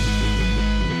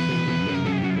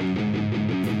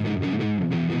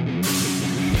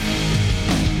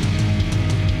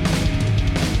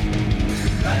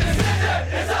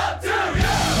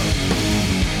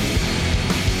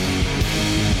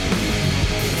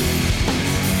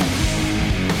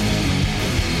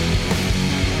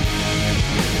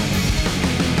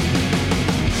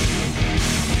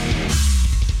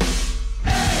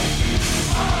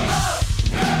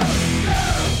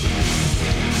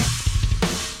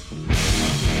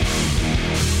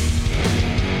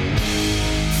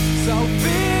 So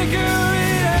figure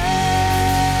it out.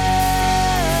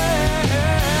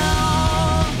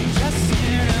 Just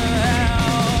here to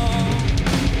help.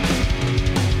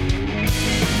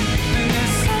 And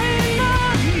this ain't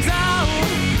nothing down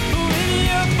when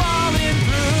you're falling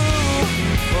through.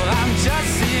 Well, I'm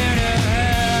just here to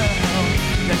help.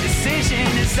 The decision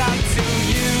is up to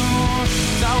you.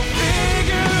 So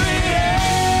figure it out.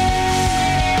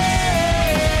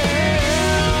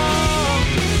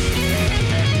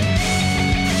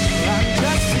 I'm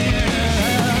just here to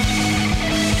help.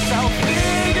 So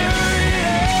figure it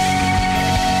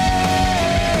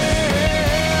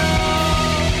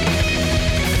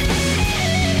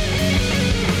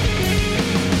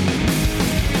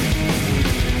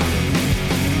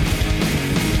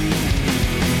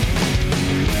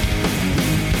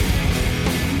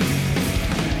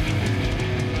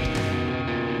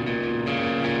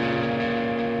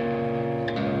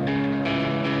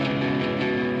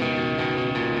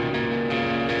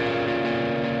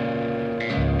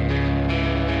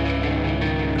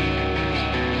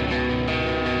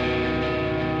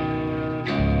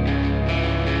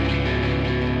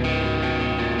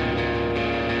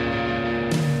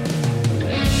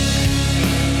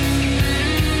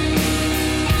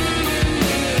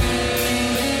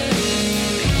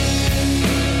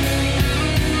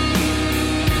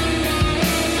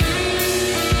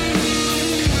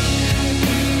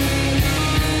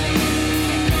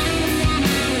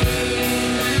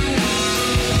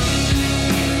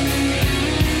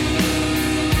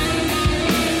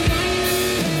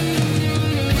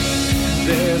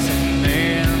There's a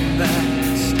man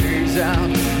that stays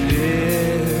out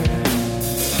there.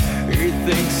 He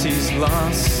thinks he's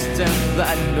lost and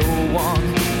that no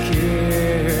one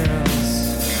cares.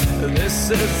 This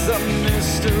is a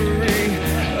mystery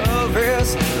of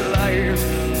his life.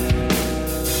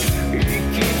 He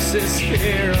keeps his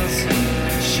fears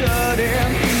shut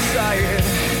inside.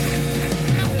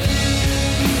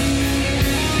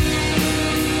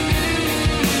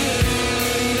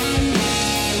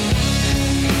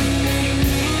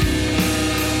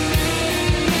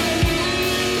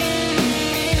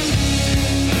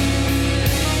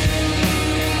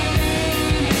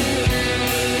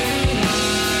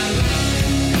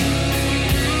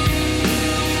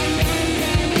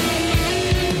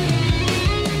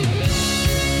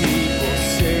 People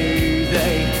say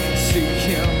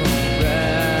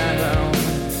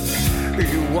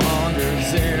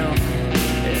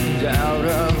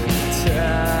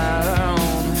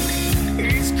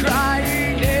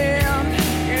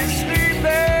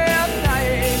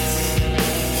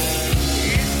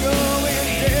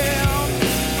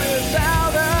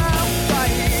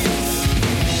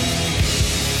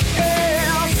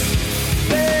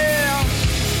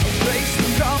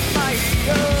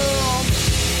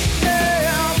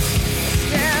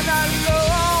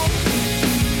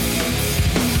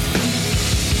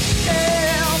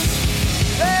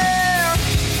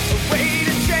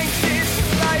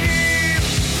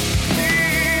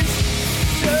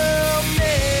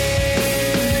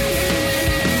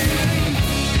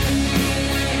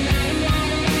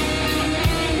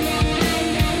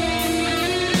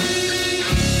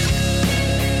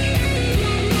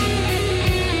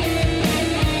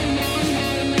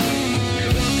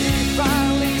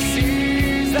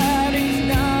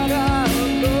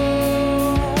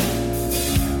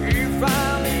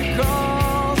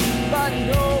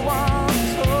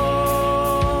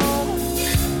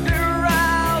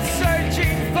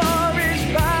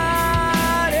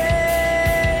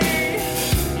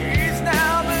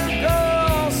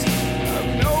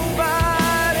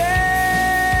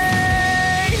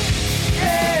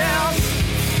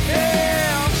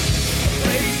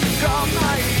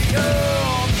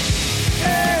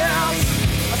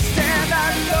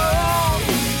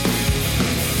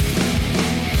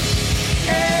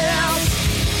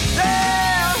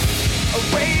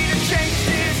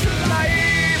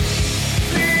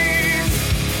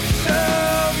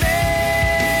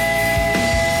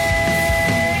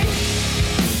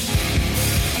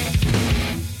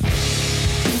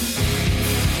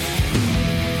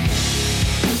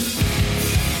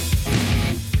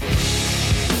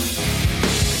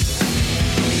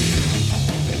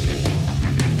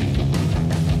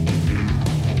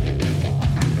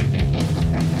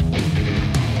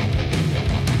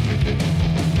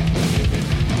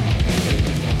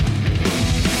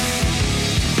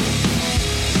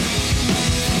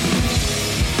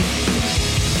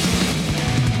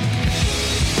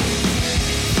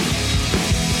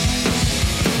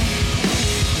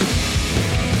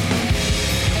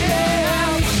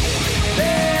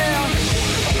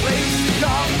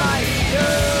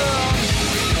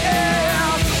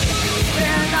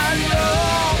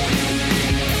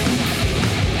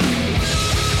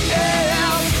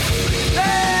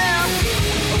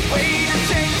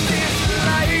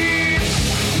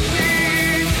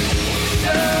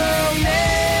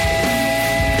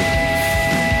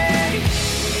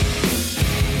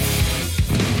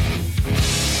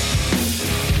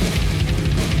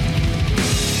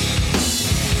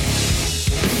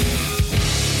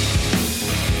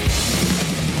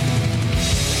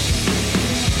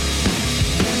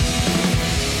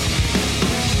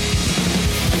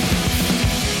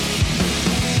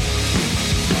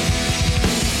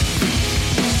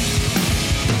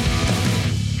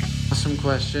awesome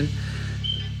question.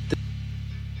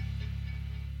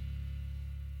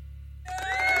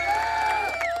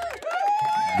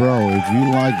 Bro, if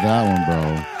you like that one, bro,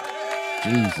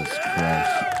 Jesus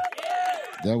Christ.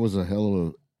 That was a hell of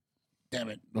a... Damn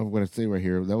it. I'm going to say right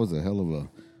here, that was a hell of a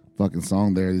fucking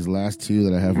song there. These last two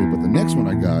that I have here. But the next one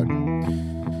I got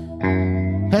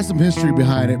has some history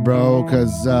behind it, bro, because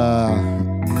it's a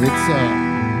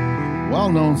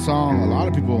well-known song. A lot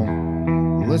of people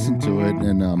listen to it,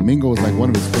 and Mingo was like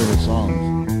one of his favorite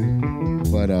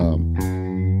songs. But you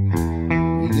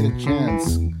get a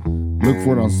chance, look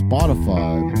for it on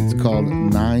Spotify. It's called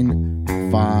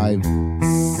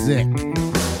 956.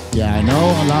 Yeah, I know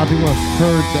a lot of people have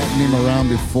heard that name around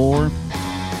before,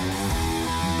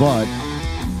 but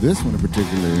this one in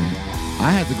particular,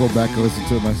 I had to go back and listen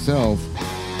to it myself.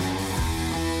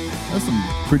 That's some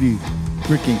pretty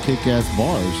freaking kick-ass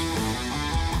bars.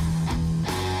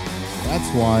 That's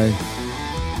why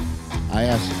I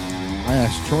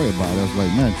asked Troy about it. I was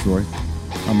like, man, Troy,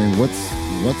 I mean, what's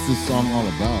this song all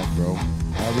about, bro?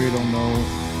 I really don't know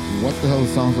what the hell the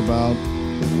song's about.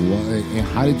 And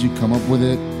how did you come up with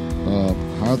it?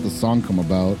 How did the song come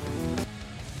about?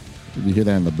 You hear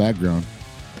that in the background.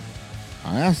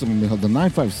 I asked him, the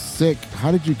 956,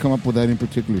 how did you come up with that in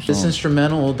particular song? This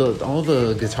instrumental, all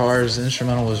the guitars, the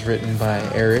instrumental was written by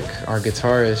Eric, our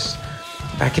guitarist,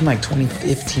 back in like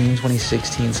 2015,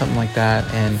 2016, something like that.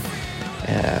 And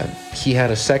he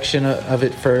had a section of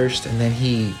it first, and then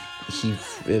he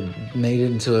made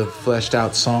it into a fleshed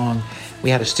out song.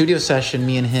 We had a studio session,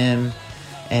 me and him,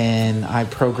 and I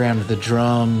programmed the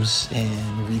drums,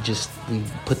 and we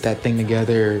put that thing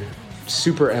together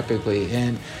super epically,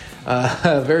 and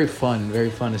very fun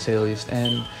to say the least.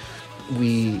 And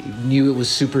we knew it was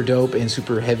super dope and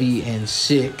super heavy and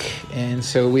sick, and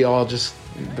so we all just,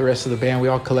 the rest of the band, we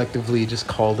all collectively just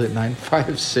called it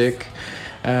 956.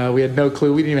 We had no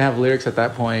clue. We didn't even have lyrics at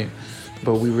that point,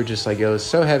 but we were just like, yo, it's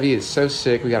so heavy, it's so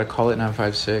sick, we got to call it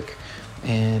 956.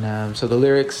 And so the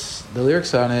lyrics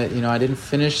on it, I didn't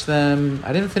finish them.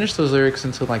 I didn't finish those lyrics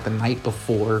until like the night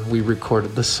before we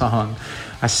recorded the song.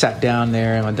 I sat down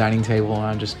there at my dining table and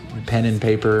I just pen and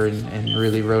paper and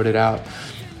really wrote it out.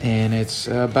 And it's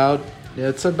about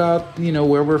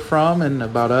where we're from and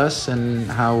about us and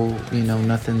how,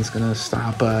 nothing's gonna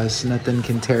stop us, nothing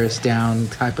can tear us down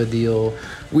type of deal.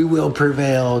 We will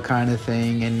prevail kind of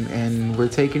thing, and we're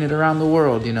taking it around the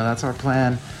world. That's our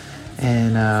plan.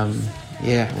 And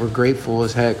yeah, we're grateful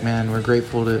as heck, man. We're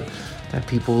grateful that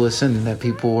people listen, that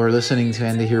people are listening to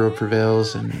And the Hero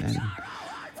Prevails. And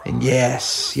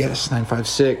yes,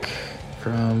 956.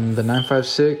 From the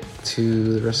 956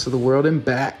 to the rest of the world and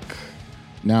back.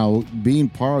 Now, being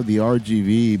part of the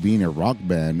RGV, being a rock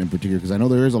band in particular, because I know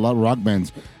there is a lot of rock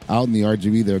bands out in the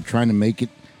RGV that are trying to make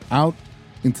it out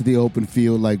into the open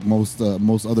field like most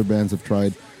other bands have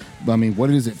tried. But I mean, what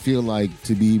does it feel like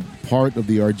to be part of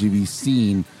the RGV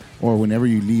scene? Or whenever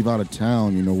you leave out of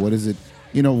town, what is it?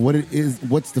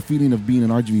 What's the feeling of being an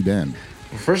RGV band?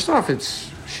 Well, first off, it's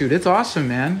awesome,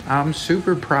 man. I'm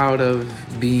super proud of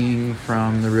being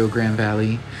from the Rio Grande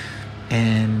Valley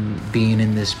and being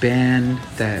in this band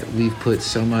that we've put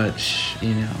so much,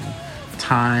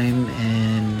 time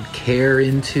and care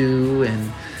into,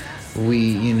 and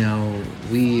we're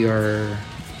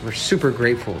super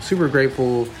grateful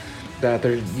that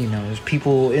there's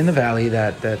people in the valley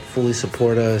that fully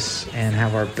support us and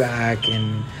have our back.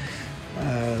 And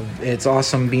it's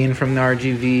awesome being from the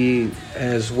RGV,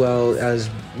 as well as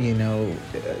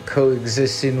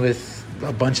coexisting with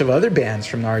a bunch of other bands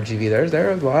from the RGV. There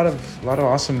are a lot of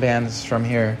awesome bands from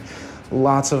here,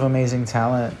 lots of amazing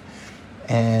talent.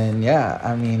 And yeah,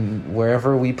 I mean,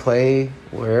 wherever we play,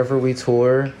 wherever we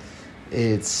tour,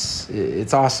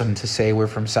 it's awesome to say we're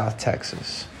from South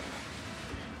Texas.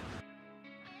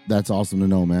 That's awesome to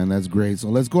know, man. That's great. So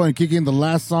let's go ahead and kick in the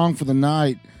last song for the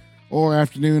night or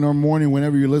afternoon or morning,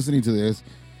 whenever you're listening to this.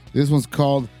 This one's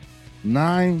called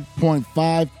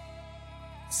 9.5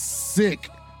 Sick.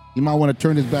 You might want to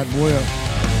turn this bad boy up.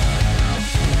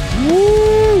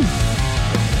 Woo!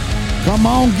 Come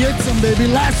on, get some, baby.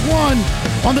 Last one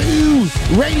on the Ooze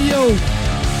Radio.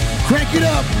 Crank it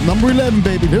up. Number 11,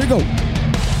 baby. Here we go.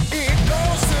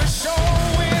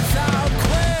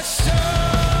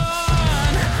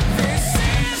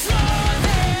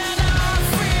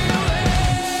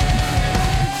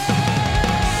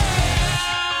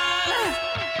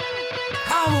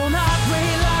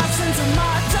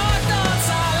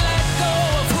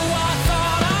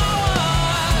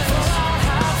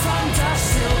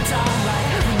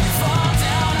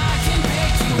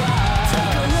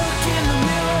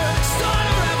 Start a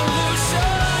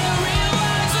revolution.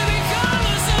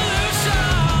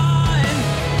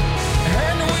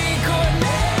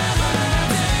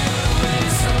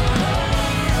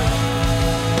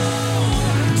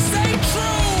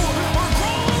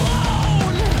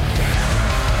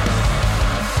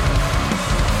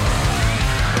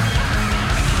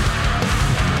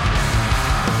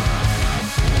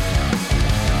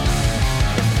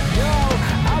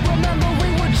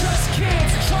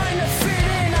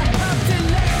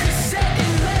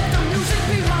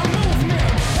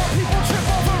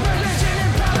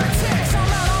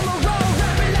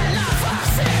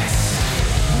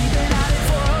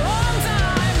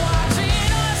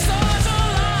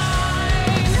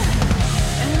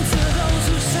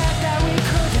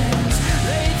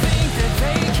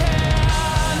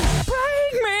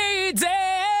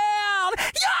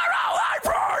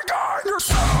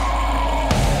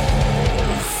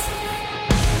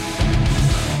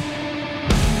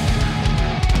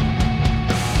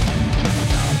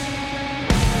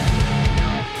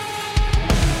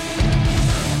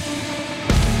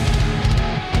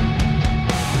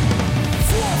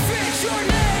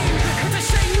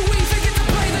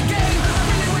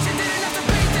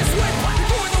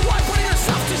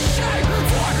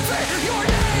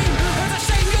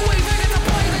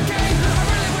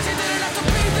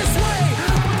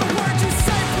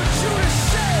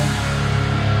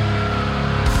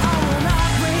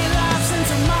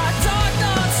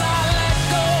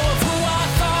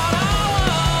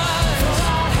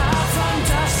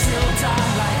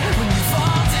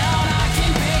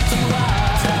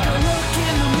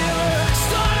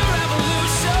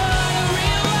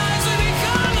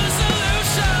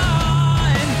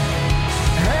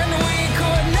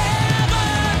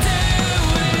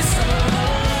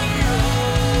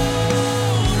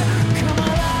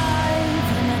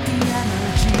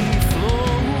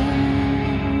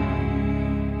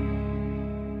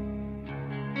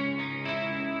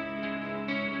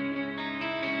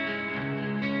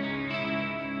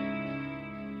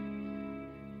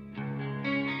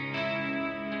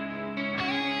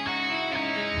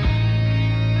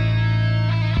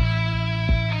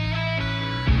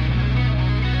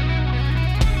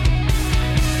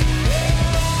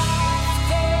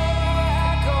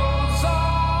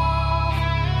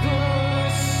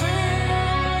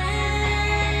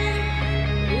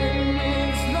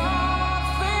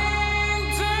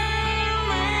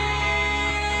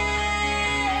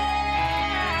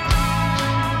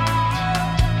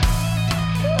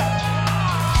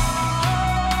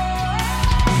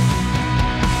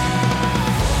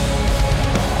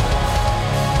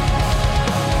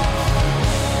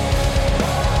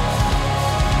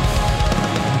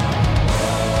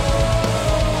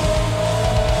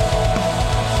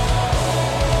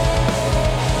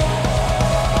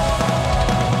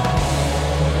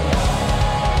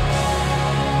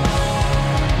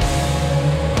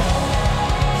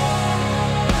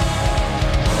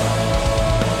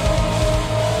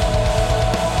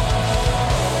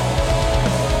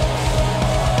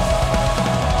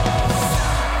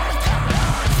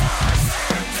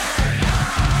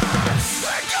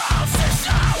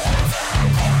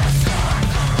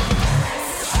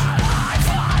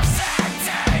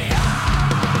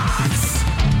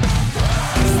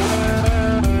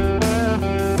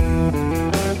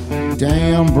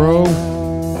 Damn, bro.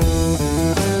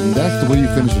 And that's the way you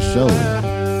finish a show.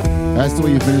 That's the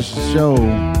way you finish the show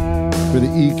for the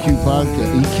EQ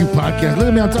podcast. EQ podcast. Look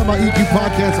at me, I'm talking about EQ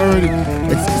podcast already.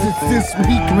 It's this week,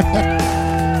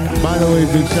 man. By the way,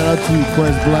 big shout out to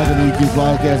Quest Black and the EQ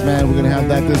podcast, man. We're going to have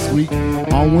that this week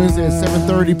on Wednesday at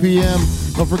 7:30 p.m.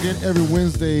 Don't forget, every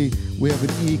Wednesday we have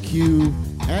an EQ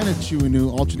and a Chewing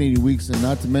New alternating weeks, and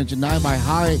not to mention, now by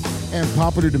high and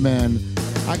popular demand,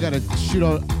 I got to shoot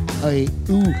out a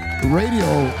radio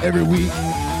every week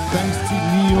thanks to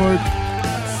New York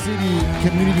City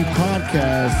Community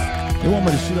Podcast. They want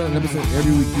me to shoot out an episode every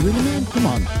week. You know what I mean? Come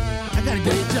on. I got a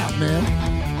day job, man.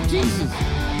 Jesus.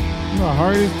 You know how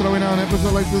hard it is throwing out an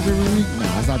episode like this every week? No,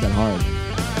 it's not that hard.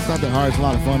 It's not that hard. It's a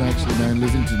lot of fun, actually, man,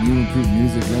 listening to new improved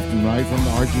music left and right from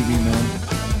the RGB, man.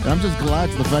 And I'm just glad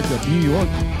to the fact that New York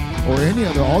or any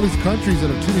other, all these countries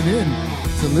that are tuning in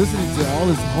to listening to all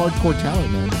this hardcore talent,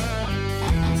 man.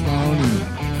 It's not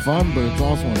only fun, but it's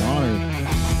also an honor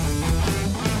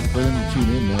for them to tune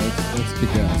in, man. Let's kick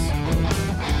ass.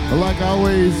 But like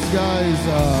always, guys,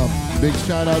 big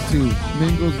shout out to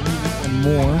Mingles Music and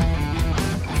More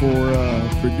for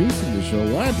producing the show.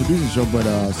 Well, I didn't produce the show, but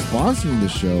sponsoring the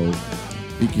show.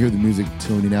 You can hear the music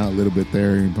tuning out a little bit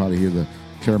there. You can probably hear the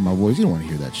clear of my voice. You don't want to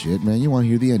hear that shit, man. You want to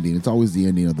hear the ending. It's always the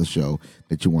ending of the show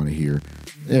that you want to hear.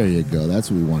 There you go. That's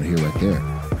what we want to hear right there.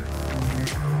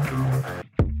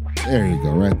 There you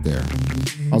go, right there.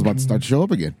 I was about to start the show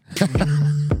up again.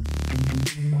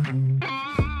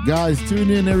 Guys, tune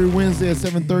in every Wednesday at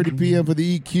 7:30 p.m. for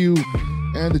the EQ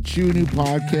and the Chew New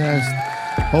podcast.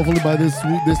 Hopefully by this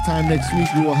time next week,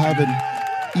 we will have an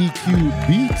EQ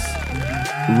Beats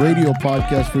radio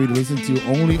podcast for you to listen to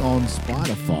only on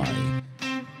Spotify.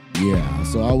 Yeah,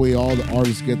 so that way all the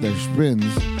artists get their spins,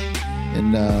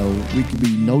 and we can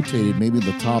be notated maybe in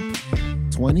the top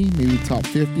 20, maybe top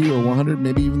 50 or 100,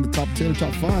 maybe even the top 10 or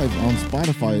top 5 on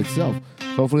Spotify itself.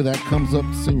 Hopefully that comes up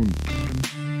soon.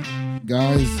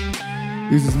 Guys,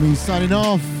 this is me signing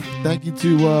off. Thank you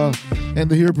to And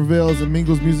the Hero Prevails and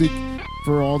Mingles Music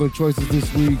for all their choices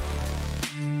this week.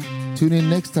 Tune in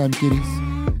next time, kiddies.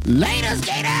 Laters,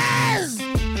 gators!